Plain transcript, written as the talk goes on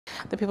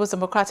The People's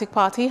Democratic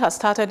Party has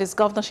started its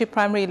governorship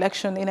primary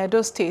election in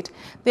Edo State.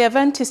 The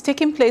event is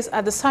taking place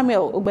at the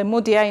Samuel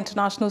Ogbemudia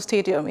International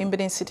Stadium in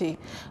Benin City.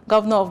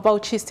 Governor of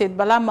Bauchi State,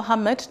 Bala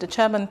Mohammed, the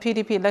chairman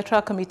PDP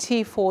Electoral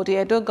Committee for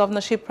the Edo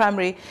governorship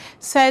primary,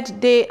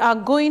 said they are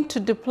going to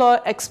deploy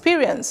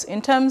experience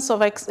in terms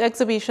of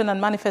exhibition and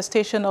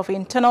manifestation of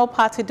internal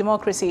party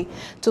democracy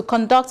to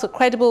conduct a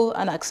credible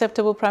and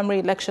acceptable primary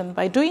election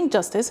by doing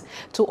justice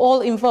to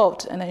all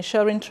involved and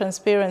ensuring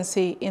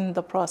transparency in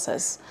the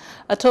process.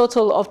 A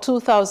total of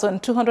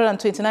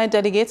 2,229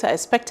 delegates are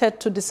expected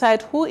to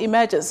decide who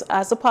emerges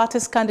as the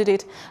party's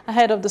candidate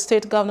ahead of the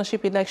state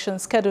governorship election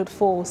scheduled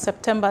for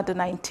September the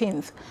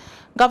 19th.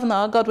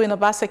 Governor Godwin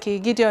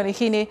Obaseki, Gideon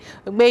Ihine,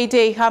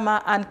 Beide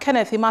Ihama, and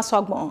Kenneth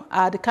Imaswagmo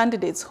are the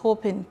candidates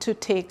hoping to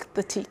take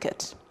the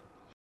ticket.